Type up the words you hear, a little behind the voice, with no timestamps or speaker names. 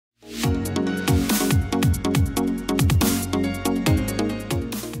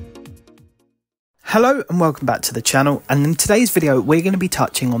Hello and welcome back to the channel, and in today's video we're going to be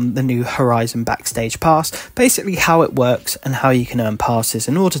touching on the new Horizon Backstage Pass, basically how it works and how you can earn passes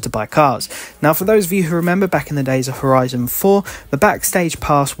in order to buy cars. Now for those of you who remember back in the days of Horizon 4, the Backstage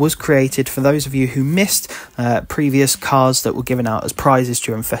Pass was created for those of you who missed previous cars that were given out as prizes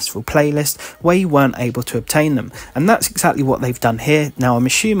during Festival Playlist where you weren't able to obtain them, and that's exactly what they've done here. Now I'm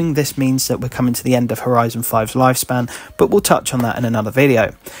assuming this means that we're coming to the end of Horizon 5's lifespan, but we'll touch on that in another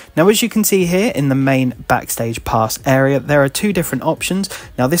video. Now as you can see here in the main Backstage Pass area, there are two different options.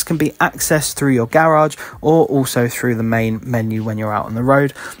 Now this can be accessed through your garage or also through the main menu when you're out on the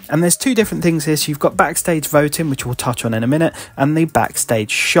road, and there's two different things here. So you've got backstage voting, which we'll touch on in a minute, and the backstage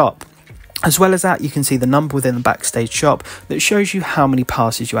shop. As well as that, you can see the number within the Backstage shop that shows you how many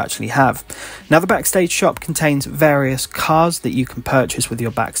passes you actually have. Now, the Backstage shop contains various cars that you can purchase with your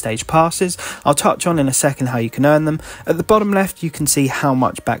Backstage passes. I'll touch on in a second how you can earn them. At the bottom left, you can see how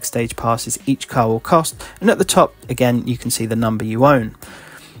much Backstage passes each car will cost. And at the top, again, you can see the number you own.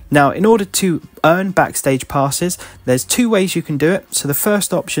 Now, in order to earn Backstage passes, there's two ways you can do it. So the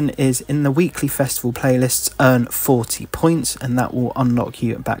first option is in the weekly festival playlists, earn 40 points, and that will unlock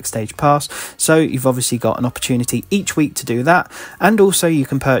you a Backstage pass. So you've obviously got an opportunity each week to do that, and also you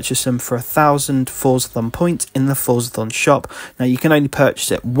can purchase them for 1,000 Forzathon points in the Forzathon shop. Now you can only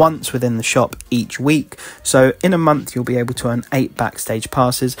purchase it once within the shop each week, so in a month you'll be able to earn 8 Backstage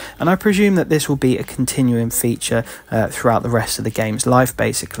passes, and I presume that this will be a continuing feature throughout the rest of the game's life,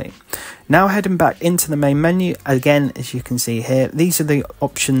 basically. Now heading back into the main menu, again, as you can see here, these are the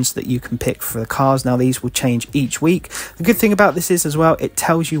options that you can pick for the cars. Now these will change each week. The good thing about this is as well, it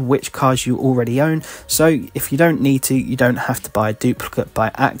tells you which cars you already own, so if you don't need to, you don't have to buy a duplicate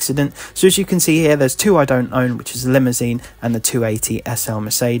by accident. So as you can see here, there's two I don't own, which is the Limousine and the 280 SL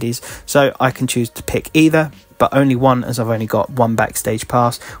Mercedes, so I can choose to pick either, but only one, as I've only got one Backstage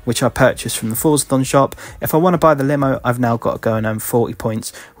pass, which I purchased from the Forzathon shop. If I want to buy the limo, I've now got to go and earn 40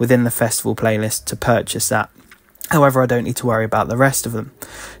 points within the festival playlist to purchase that. However, I don't need to worry about the rest of them.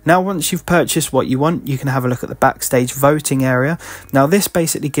 Now, once you've purchased what you want, you can have a look at the Backstage voting area. Now, this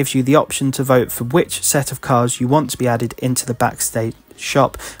basically gives you the option to vote for which set of cars you want to be added into the Backstage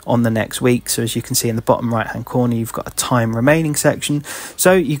shop on the next week. So as you can see in the bottom right hand corner, you've got a time remaining section,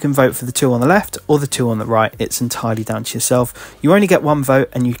 so you can vote for the two on the left or the two on the right. It's entirely down to yourself. You only get one vote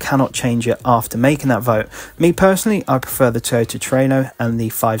and you cannot change it after making that vote. Me personally, I prefer the Toyota Treno and the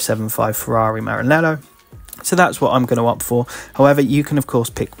 575 Ferrari Maranello, so that's what I'm going to opt for. However, you can of course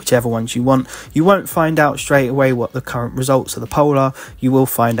pick whichever ones you want. You won't find out straight away what the current results of the poll are. You will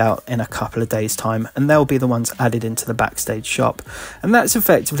find out in a couple of days time, and they'll be the ones added into the Backstage shop. And that's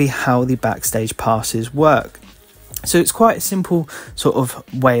effectively how the Backstage passes work. So it's quite a simple sort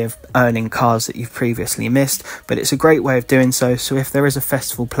of way of earning cars that you've previously missed, but it's a great way of doing so. So if there is a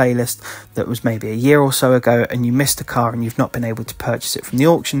festival playlist that was maybe a year or so ago and you missed a car and you've not been able to purchase it from the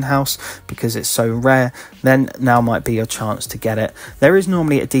auction house because it's so rare, then now might be your chance to get it. There is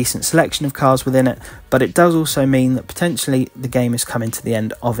normally a decent selection of cars within it, but it does also mean that potentially the game is coming to the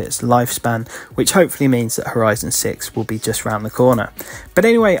end of its lifespan, which hopefully means that Horizon 6 will be just around the corner. But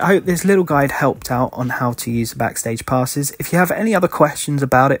anyway, I hope this little guide helped out on how to use the Backstage passes. If you have any other questions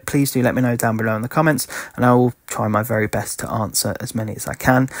about it, please do let me know down below in the comments, and I will try my very best to answer as many as I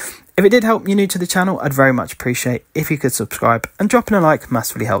can. If it did help you new to the channel, I'd very much appreciate if you could subscribe, and dropping a like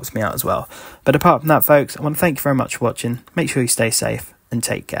massively helps me out as well. But apart from that, folks, I want to thank you very much for watching. Make sure you stay safe and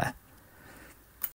take care.